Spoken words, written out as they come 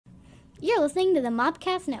You're listening to the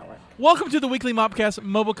Mobcast Network. Welcome to the weekly Mopcast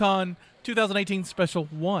Mobicon 2018 Special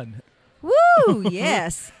 1. Woo!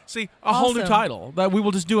 Yes. See, a whole new title. That we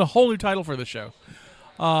will just do a whole new title for the show.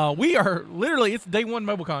 We are literally, it's day one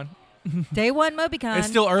Mobicon. Day one Mobicon. It's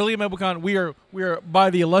still early in Mobicon. We are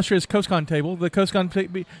by the illustrious CoastCon table. The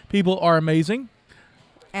CoastCon people are amazing.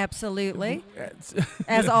 Absolutely.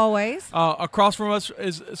 As always. Across from us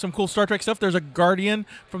is some cool Star Trek stuff. There's a Guardian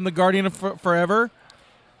from the Guardian of Forever.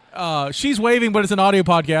 She's waving, but it's an audio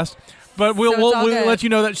podcast. But we'll let you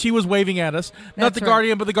know that she was waving at us. Not the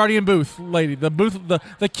Guardian, but the Guardian booth lady. The booth,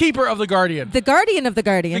 the keeper of the Guardian. The Guardian of the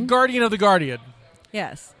Guardian. The Guardian of the Guardian.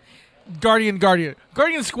 Yes. Guardian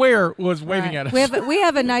Square was waving at us. We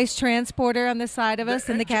have a nice transporter on the side of us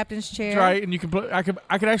in the captain's chair. Right, and you can I could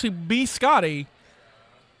actually be Scotty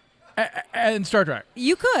in Star Trek.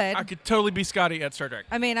 You could. I could totally be Scotty at Star Trek.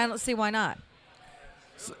 I mean, I don't see why not.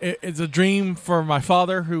 It's a dream for my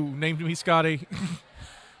father, who named me Scotty,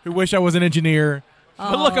 who wished I was an engineer.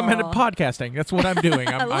 But look, I'm into podcasting. That's what I'm doing.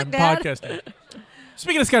 I'm podcasting.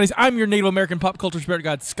 Speaking of Scotties, I'm your Native American pop culture spirit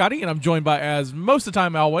guide, Scotty, and I'm joined by, as most of the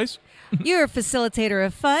time, always, your facilitator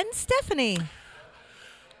of fun, Stephanie.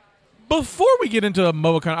 Before we get into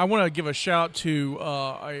Mobicon, I want to give a shout to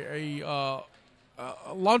a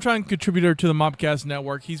long-time contributor to the Mopcast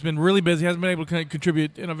Network. He's been really busy. Hasn't been able to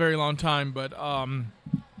contribute in a very long time, but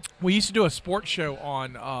we used to do a sports show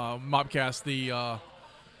on Mopcast, the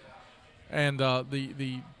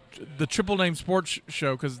triple name sports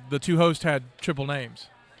show, because the two hosts had triple names.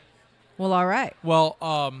 Well, all right. Well,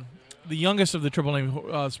 the youngest of the triple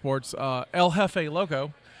name sports, El Jefe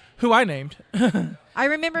Loco, who I named. I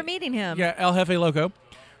remember meeting him. Yeah, El Jefe Loco,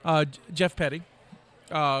 Jeff Petty.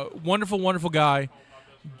 Wonderful, wonderful guy.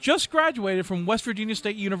 Just graduated from West Virginia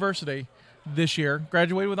State University this year.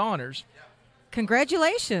 Graduated with honors.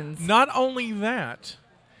 Congratulations. Not only that,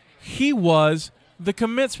 he was the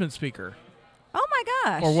commencement speaker. Oh, my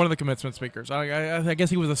gosh. Or one of the commencement speakers. I guess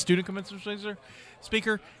he was a student commencement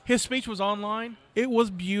speaker. His speech was online. It was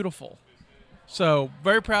beautiful. So,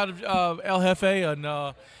 very proud of El Jefe,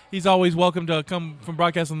 and he's always welcome to come from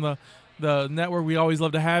broadcasting the network. We always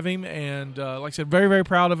love to have him, and like I said, very, very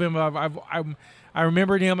proud of him. I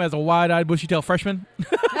remembered him as a wide-eyed, bushy-tailed freshman.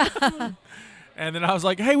 And then I was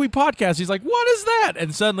like, hey, we podcast. He's like, what is that?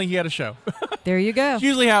 And suddenly he had a show. There you go. It's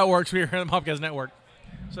usually how it works here on the Mopcast Network.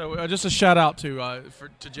 So just a shout-out to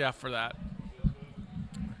Jeff for that.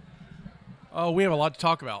 Oh, we have a lot to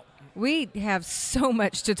talk about. We have so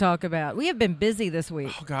much to talk about. We have been busy this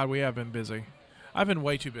week. Oh, God, we have been busy. I've been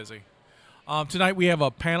way too busy. Tonight we have a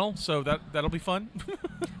panel, so that'll be fun.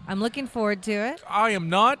 I'm looking forward to it. I am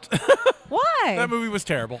not. Why? That movie was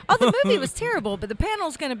terrible. Oh, the movie was terrible, but the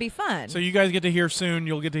panel's going to be fun. So you guys get to hear soon.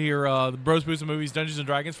 You'll get to hear the Bros, Booze, and Movies Dungeons &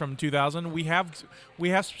 Dragons from 2000. We have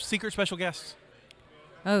secret special guests.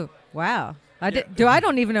 Oh, wow. I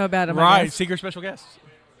don't even know about them. Right, secret special guests.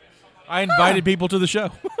 I invited people to the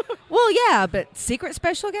show. Well, yeah, but secret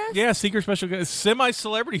special guests? Yeah, secret special guests.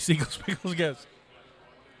 Semi-celebrity secret special guests.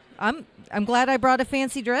 I'm glad I brought a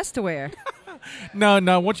fancy dress to wear.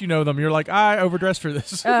 No, once you know them, you're like, I overdressed for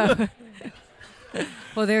this. Oh.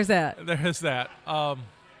 Well, there's that. There's that.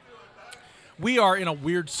 We are in a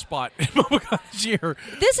weird spot in Mobicon this year.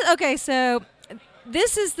 So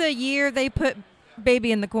this is the year they put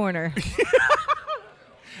Baby in the corner.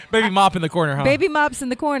 Baby Mop in the corner, huh? Baby Mop's in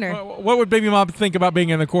the corner. What would Baby Mop think about being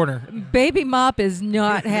in the corner? Baby Mop is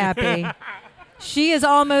not happy. She is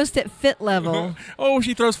almost at fit level. Oh,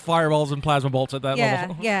 she throws fireballs and plasma bolts at that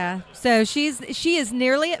level. Yeah. So she is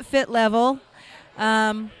nearly at fit level.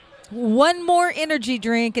 One more energy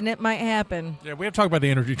drink and it might happen. Yeah, we have to talk about the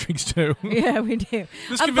energy drinks too. Yeah, we do.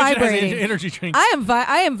 I'm vibrating. Has energy drinks.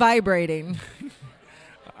 I am vibrating.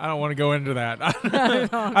 I don't want to go into that.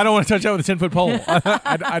 I don't want to touch that with a 10-foot pole.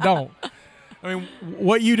 I don't. I mean,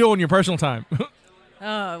 what you do in your personal time?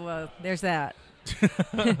 Oh, well, there's that.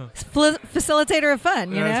 Facilitator of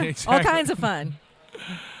fun, you know? Exactly. All kinds of fun.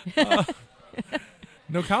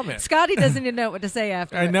 No comment. Scotty doesn't even know what to say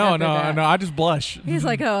after. I know. I just blush. He's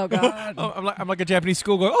like, oh, God. I'm like a Japanese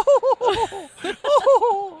school going, oh,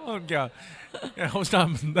 God. Yeah,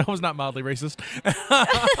 that was not mildly racist.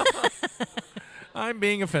 I'm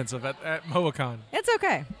being offensive at Mobicon. It's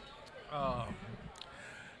okay.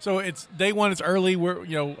 So it's day one. It's early.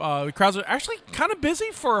 The crowds are actually kind of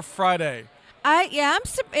busy for a Friday.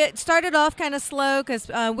 It started off kind of slow because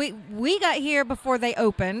we got here before they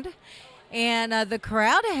opened, and the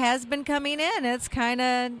crowd has been coming in. It's got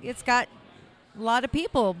a lot of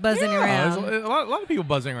people buzzing around. There's a lot of people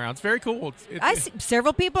buzzing around. It's very cool. I see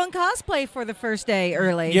several people in cosplay for the first day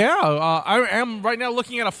early. Yeah, I am right now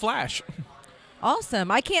looking at a Flash. Awesome.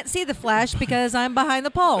 I can't see the flash because I'm behind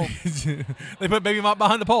the pole. They put Baby Mop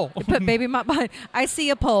behind the pole. They put Baby Mop behind. I see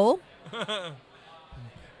a pole.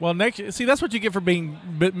 Well, see, that's what you get for being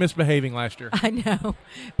misbehaving last year. I know.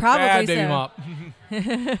 Probably Bad so. Baby Mop.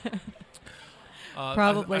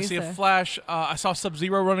 Probably I see so. a flash. I saw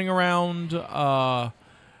Sub-Zero running around.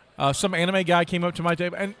 Some anime guy came up to my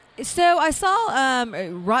table. And So I saw.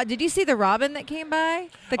 Did you see the Robin that came by?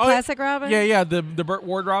 The classic Robin. Yeah, the Burt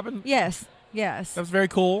Ward Robin. Yes. That was very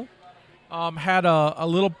cool. Had a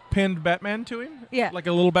little pinned Batman to him. Yeah. Like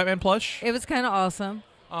a little Batman plush. It was kind of awesome.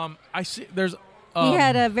 I see. There's. He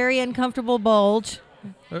had a very uncomfortable bulge.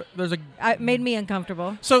 There's a. It made me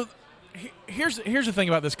uncomfortable. So. Here's the thing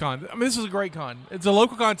about this con. I mean, this is a great con. It's a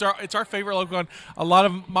local con. It's our favorite local con. A lot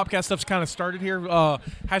of Mopcast stuff's kind of started here.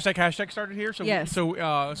 Hashtag started here. So yes.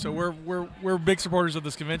 So we're big supporters of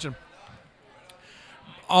this convention.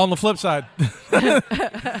 On the flip side,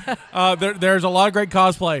 there's a lot of great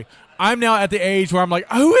cosplay. I'm now at the age where I'm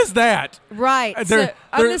like, who is that? Right. So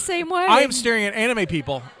I'm the same way. I am staring at anime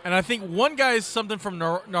people, and I think one guy is something from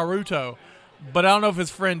Naruto, but I don't know if his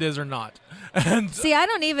friend is or not. And see, I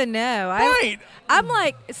don't even know. Right. I'm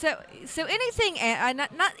like, so anything.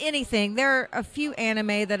 Not anything. There are a few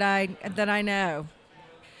anime that I know,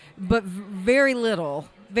 but very little.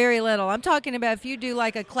 Very little. I'm talking about if you do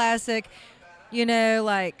like a classic,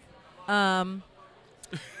 like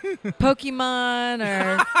Pokemon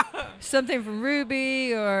or something from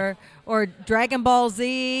Ruby or Dragon Ball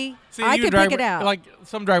Z. See, I can pick it out. Like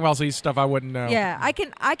some Dragon Ball Z stuff, I wouldn't know. Yeah, I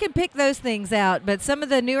can pick those things out. But some of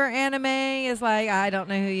the newer anime is like, I don't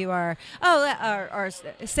know who you are. Oh, or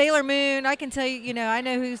Sailor Moon. I can tell you. I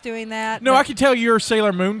know who's doing that. No, I can tell you're a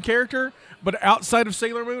Sailor Moon character, but outside of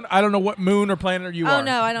Sailor Moon, I don't know what moon or planet you are. Oh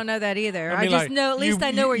no, I don't know that either. I mean, just know. At least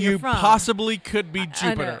I know where you're from. You possibly could be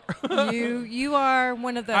Jupiter. You are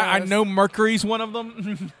one of those. I know Mercury's one of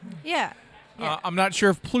them. Yeah. I'm not sure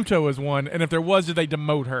if Pluto is one, and if there was, did they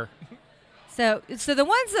demote her? So the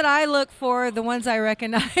ones that I look for, the ones I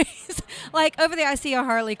recognize, like over there, I see a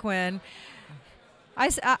Harley Quinn.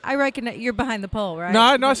 I recognize you're behind the pole, right?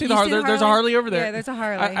 No, I see the Harley. There's a Harley over there. Yeah, there's a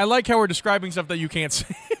Harley. I like how we're describing stuff that you can't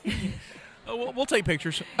see. We'll take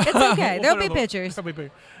pictures. It's okay. There'll be pictures.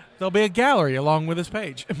 There'll be a gallery along with this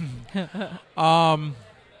page.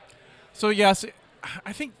 So yes.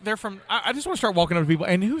 I think they're from. I just want to start walking up to people.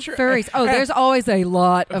 And who's your furries? There's always a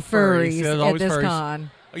lot of furries at this furries.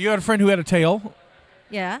 con. You had a friend who had a tail.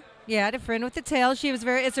 Yeah, I had a friend with a tail. She was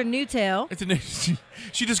it's her new tail. It's a new. She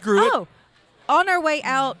just grew it. On our way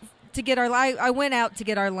out to get I went out to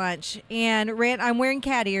get our lunch and I'm wearing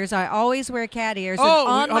cat ears. I always wear cat ears. And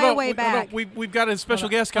on my way back, we've got a special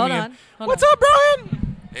guest coming in. What's up, Brian?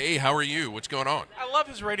 Hey, how are you? What's going on? I love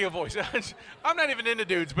his radio voice. I'm not even into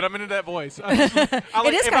dudes, but I'm into that voice. It is if kind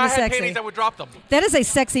I of had sexy. panties, I would drop them. That is a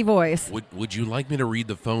sexy voice. Would you like me to read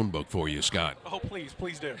the phone book for you, Scott? Oh, please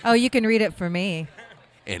do. Oh, you can read it for me.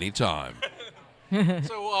 Anytime.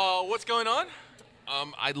 So, what's going on?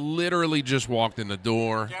 I literally just walked in the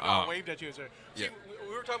door. Yeah, I waved at you. So, yeah.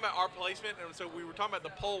 We were talking about our placement, and so we were talking about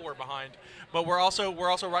the pole we're behind, but we're also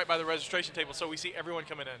right by the registration table, so we see everyone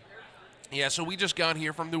coming in. Yeah, so we just got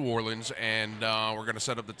here from New Orleans, and we're going to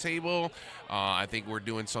set up the table. I think we're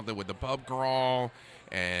doing something with the pub crawl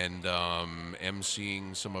and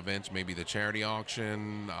emceeing some events, maybe the charity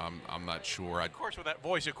auction. I'm not sure. Of course, with that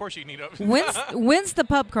voice, of course you need a... When's the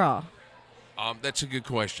pub crawl? That's a good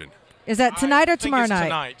question. Is that tonight or I think tomorrow it's night?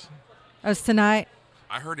 Tonight. Oh, it's tonight?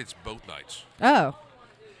 I heard it's both nights. Oh.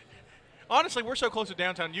 Honestly, we're so close to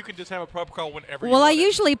downtown, you can just have a pub crawl whenever you Well, want I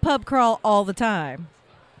usually pub crawl all the time.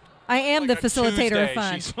 I am like the facilitator Tuesday, of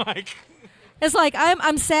fun. She's like... It's like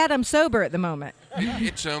I'm sad I'm sober at the moment.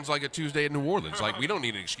 It sounds like a Tuesday in New Orleans. Like, we don't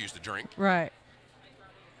need an excuse to drink. Right.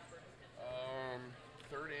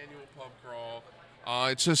 Third annual pub crawl.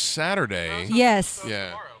 It's a Saturday. Yes.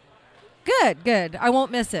 Yeah. Good. I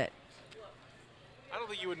won't miss it. I don't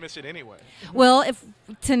think you would miss it anyway. Well, if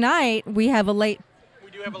tonight we have a late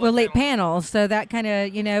We do have a late panel, so that kind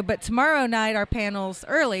of, but tomorrow night our panel's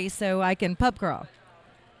early, so I can pub crawl.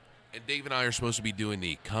 And Dave and I are supposed to be doing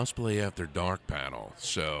the Cosplay After Dark panel,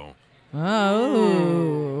 so...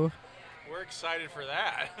 Oh. We're excited for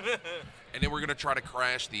that. And then we're going to try to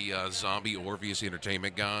crash the Zombie Orpheus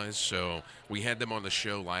Entertainment guys. So we had them on the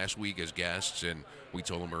show last week as guests, and we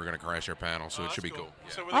told them we were going to crash their panel, so it should be cool.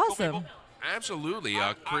 Yeah. So were they cool Awesome. people? Absolutely.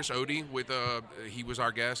 Chris Odie, he was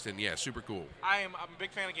our guest, and yeah, super cool. I'm a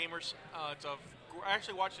big fan of gamers. I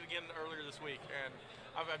actually watched it again earlier this week, and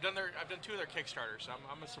I've done 2 of their Kickstarters. So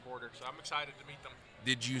I'm a supporter, so I'm excited to meet them.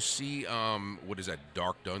 Did you see what is that?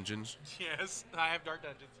 Dark Dungeons. Yes, I have Dark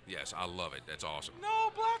Dungeons. Yes, I love it. That's awesome.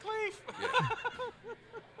 No, Blackleaf.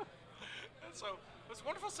 Yeah. So it's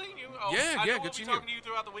wonderful seeing you. Oh, Yeah, I yeah, know good we'll be seeing talking you. to you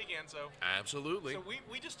throughout the weekend. So Absolutely.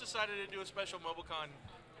 we just decided to do a special Mobicon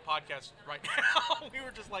podcast right now. We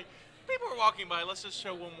were just like, people are walking by. Let's just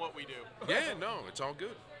show them what we do. Yeah, no, it's all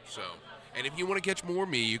good. So, and if you want to catch more of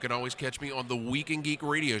me, you can always catch me on the Weekend Geek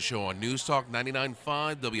Radio Show on News Talk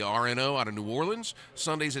 99.5 WRNO out of New Orleans,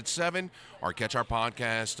 Sundays at 7, or catch our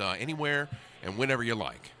podcast anywhere and whenever you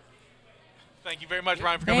like. Thank you very much,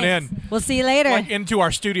 Ryan, for coming Thanks. in. We'll see you later. Like into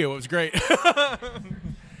our studio. It was great.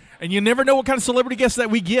 And you never know what kind of celebrity guests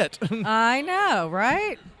that we get. I know,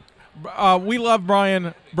 right? We love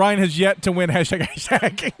Brian. Brian has yet to win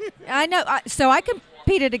hashtag. I know. So I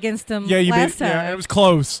competed against him Yeah, you last beat. time. Yeah, it was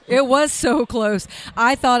close. It was so close.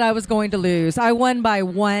 I thought I was going to lose. I won by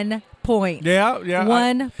 1 point. Yeah.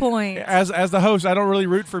 1 point. As the host, I don't really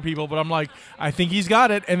root for people, but I'm like, I think he's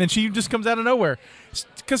got it, and then she just comes out of nowhere.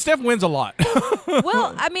 Because Steph wins a lot.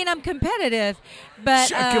 Well, I mean, I'm competitive, but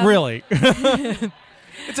really,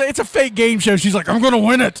 it's a fake game show. She's like, I'm going to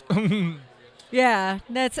win it. yeah,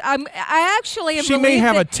 I actually am. She may relieved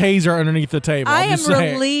have a that- taser underneath the table. I I'm am just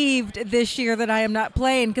saying. relieved this year that I am not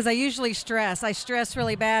playing because I usually stress. I stress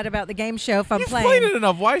really bad about the game show if I'm You've playing played it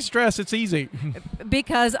enough. Why stress? It's easy.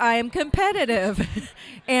 because I am competitive,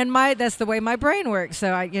 and that's the way my brain works.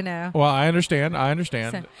 So Well, I understand.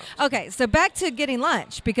 So, okay, so back to getting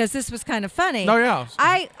lunch because this was kind of funny. No, yeah.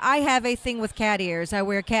 I have a thing with cat ears. I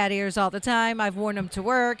wear cat ears all the time. I've worn them to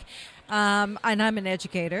work. And I'm an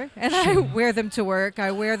educator, and I wear them to work.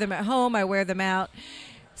 I wear them at home. I wear them out.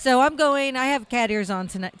 So I have cat ears on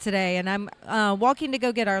today, and I'm walking to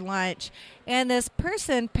go get our lunch. And this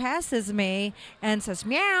person passes me and says,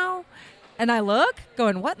 meow. And I look,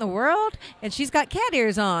 going, what in the world? And she's got cat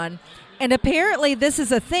ears on. And apparently this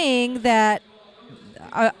is a thing that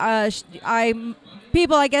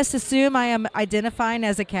people, I guess, assume I am identifying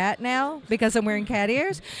as a cat now because I'm wearing cat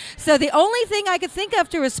ears. So the only thing I could think of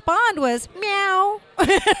to respond was meow.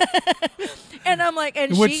 And I'm like,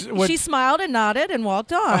 and she smiled and nodded and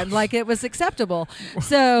walked on like it was acceptable.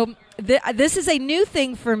 So this is a new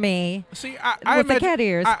thing for me. See, with the cat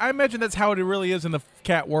ears. I imagine that's how it really is in the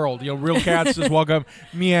cat world. Real cats just walk up,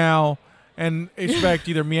 meow, and expect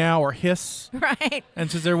either meow or hiss. Right. And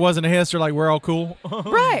since there wasn't a hiss, they're like, we're all cool.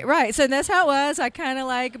 Right. So that's how it was. I kind of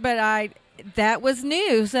that was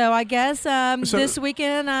new. So I guess this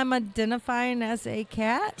weekend I'm identifying as a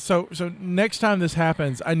cat. So next time this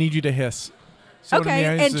happens, I need you to hiss. So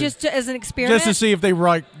Okay, and just as an experiment? Just to see if they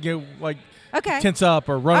Okay. tense up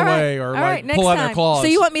or run away or All right, next pull out time. their claws. So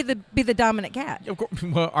you want me to be the dominant cat? Of course,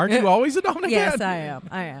 well, aren't you always the dominant Yes, cat?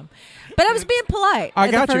 I am. But I was being polite. I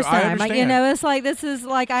got the you. first I time. understand. It's like this is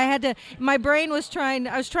like I had to. My brain was trying.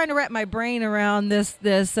 I was trying to wrap my brain around this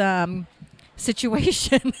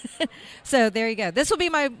situation. So there you go. This will be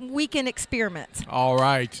my weekend experiment. All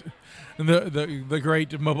right. The great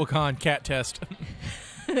Mobicon cat test.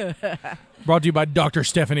 Brought to you by Dr.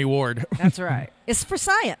 Stephanie Ward. That's right. It's for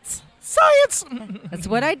science. Science! That's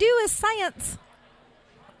what I do is science.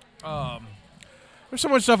 There's so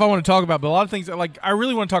much stuff I want to talk about, but a lot of things, I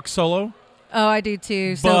really want to talk solo. Oh, I do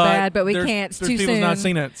too. So bad, but we can't. It's too people's soon. not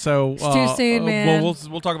seen it, so It's too soon, man. We'll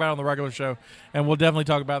talk about it on the regular show, and we'll definitely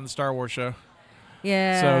talk about it in the Star Wars show.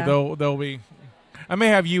 Yeah. So they'll be. I may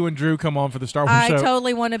have you and Drew come on for the Star Wars show. I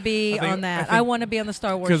totally want to be on that. I want to be on the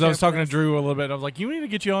Star Wars show. Because I was talking to Drew a little bit. I was like, you need to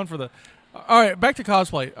get you on for the. All right, back to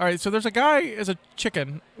cosplay. All right, so there's a guy as a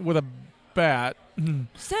chicken with a bat.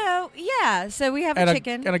 So we have a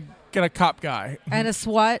chicken and a cop guy and a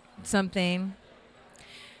SWAT something.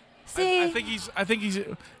 See, I think he's.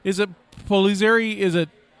 Is it Polizeri? Is it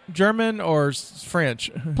German or French?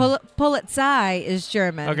 Polizei is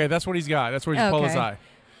German. Okay, that's what he's got. That's where he's Polizei.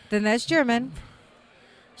 Then that's German.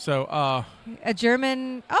 So a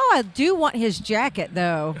German. Oh, I do want his jacket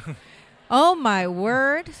though. Oh my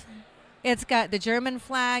word! It's got the German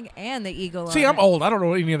flag and the eagle on see, it. I'm old. I don't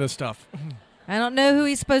know any of this stuff. I don't know who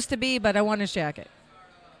he's supposed to be, but I want his jacket.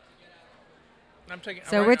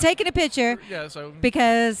 So we're taking a picture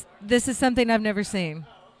because this is something I've never seen.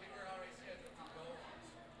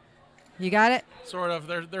 You got it? Sort of.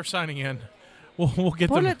 They're signing in. We'll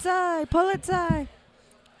get them. Polizei.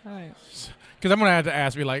 All right. Because I'm going to have to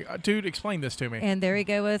ask, be like, dude, explain this to me. And there we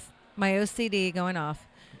go with my OCD going off.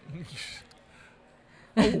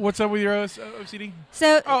 What's up with your OCD?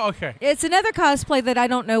 So, okay. It's another cosplay that I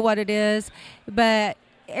don't know what it is, but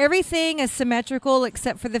everything is symmetrical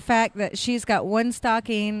except for the fact that she's got one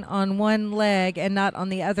stocking on one leg and not on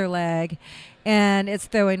the other leg, and it's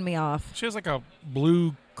throwing me off. She has like a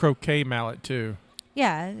blue croquet mallet, too.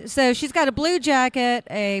 Yeah, so she's got a blue jacket,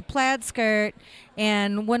 a plaid skirt,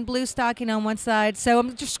 and one blue stocking on one side. So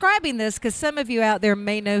I'm describing this because some of you out there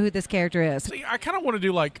may know who this character is. See, I kind of want to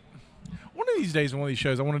do like one of these days in one of these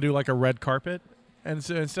shows. I want to do like a red carpet, and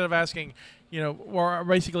so instead of asking, or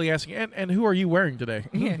basically asking, and who are you wearing today?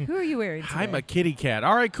 Yeah, who are you wearing today? I'm a kitty cat.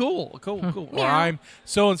 All right, cool. Or I'm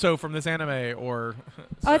so and so from this anime. Or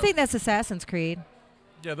I think that's Assassin's Creed.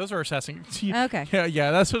 Yeah, those are Assassin's. Okay.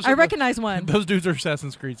 Yeah, that's. I recognize one. Those dudes are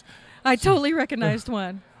Assassin's Creeds. I totally recognized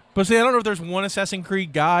one. But see, I don't know if there's one Assassin's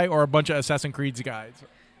Creed guy or a bunch of Assassin's Creed guys.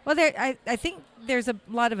 Well, I think there's a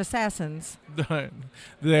lot of assassins.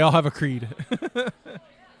 They all have a creed.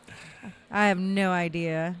 I have no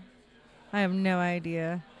idea. I'm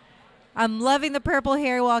loving the purple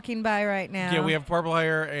hair walking by right now. Yeah, we have purple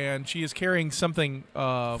hair, and she is carrying something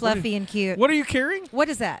fluffy and cute. What are you carrying? What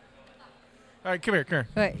is that? All right, come here.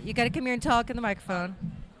 Wait, you got to come here and talk in the microphone.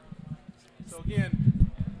 So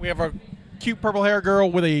again, we have a cute purple hair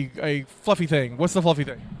girl with a fluffy thing. What's the fluffy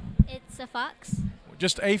thing? It's a fox.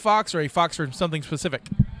 Just a fox, or a fox for something specific?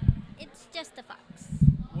 It's just a fox.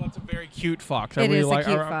 Well, it's a very cute fox. It is a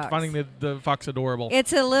cute fox. I'm finding the fox adorable.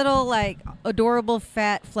 It's a little, adorable,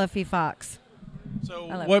 fat, fluffy fox. So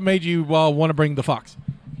what made you want to bring the fox?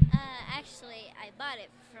 Actually, I bought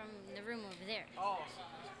it from the room over there. Oh.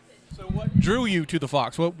 So what drew you to the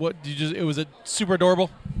fox? What did you was it super adorable?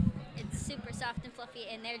 It's super soft and fluffy,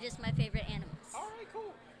 and they're just my favorite animals. All right,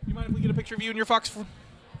 cool. You mind if we get a picture of you and your fox?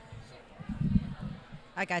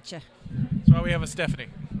 I gotcha. That's why we have a Stephanie.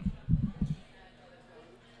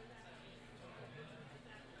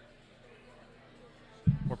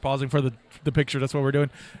 We're pausing for the picture. That's what we're doing.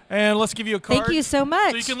 And let's give you a card. Thank you so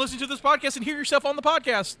much. So you can listen to this podcast and hear yourself on the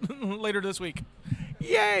podcast later this week.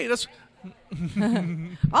 Yay! That's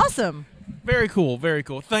awesome. Very cool. Very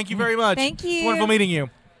cool. Thank you very much. Thank you. It's wonderful meeting you.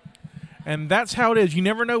 And that's how it is. You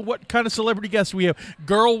never know what kind of celebrity guest we have.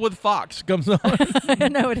 Girl with fox comes on. I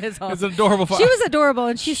know it is awesome. It's an adorable fox. She was adorable,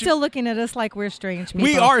 and she's still looking at us like we're strange people.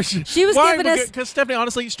 We are. She was giving us... Because Stephanie,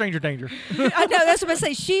 honestly, stranger danger. I know. That's what I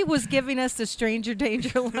say. She was giving us the stranger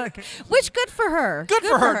danger look, which good for her. Good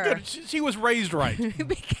for her. Good. She was raised right.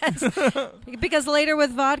 because later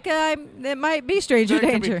with vodka, it might be stranger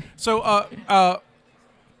danger. So I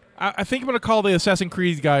think I'm going to call the Assassin's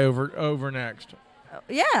Creed guy over next.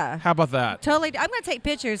 Yeah. How about that? Totally. I'm going to take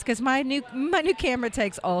pictures because my new camera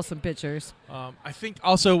takes awesome pictures. I think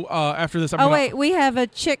also after this, wait, we have a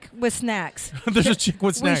chick with snacks. There's a chick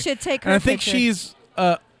with snacks. We should take her. And I think picture. she's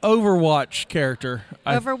Overwatch character.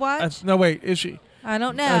 Overwatch? No, wait, is she? I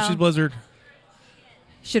don't know. She's Blizzard.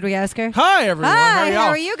 Should we ask her? Hi, everyone. Hi, how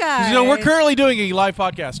are you guys? We're currently doing a live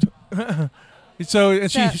podcast.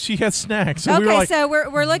 She has snacks. So okay, so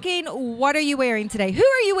we're looking. What are you wearing today? Who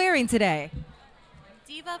are you wearing today?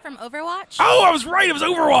 Diva from Overwatch. Oh, I was right. It was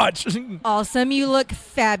Overwatch. Awesome. You look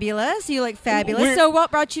fabulous. So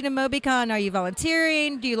what brought you to Mobicon? Are you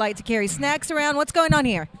volunteering? Do you like to carry snacks around? What's going on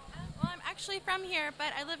here? Well, I'm actually from here, but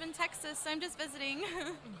I live in Texas, so I'm just visiting.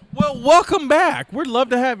 Well, welcome back. We'd love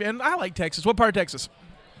to have you. And I like Texas. What part of Texas?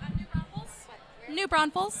 New Braunfels. New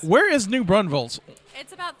Braunfels. Where is New Braunfels?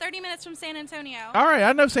 It's about 30 minutes from San Antonio. All right.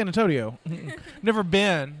 I know San Antonio. Never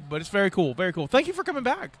been, but it's very cool. Very cool. Thank you for coming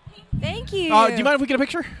back. Thank you. Do you mind if we get a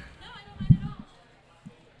picture? No, I don't mind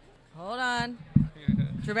at all. Hold on.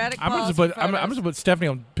 Dramatic I'm pause. just going to put Stephanie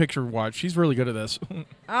on picture watch. She's really good at this.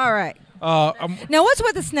 All right. Now, what's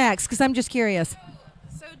with the snacks? Because I'm just curious.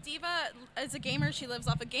 So Diva is a gamer. She lives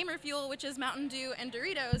off of gamer fuel, which is Mountain Dew and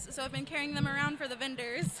Doritos. So I've been carrying them around for the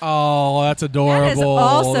vendors. Oh, that's adorable. That is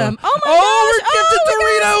awesome. Oh, my gosh. We're gifted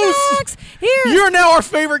Doritos. Snacks. Here. You're now our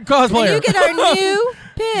favorite cosplayer. And you get our new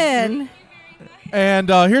pin. And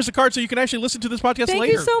here's the card so you can actually listen to this podcast later.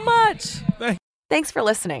 Thank you so much. Thanks for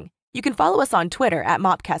listening. You can follow us on Twitter at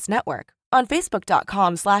Mopcast Network, on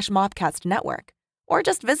Facebook.com/Mopcast Network, or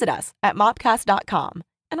just visit us at Mopcast.com.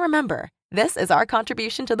 And remember, this is our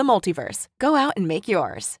contribution to the multiverse. Go out and make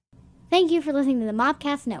yours. Thank you for listening to the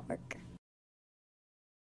Mobcast Network.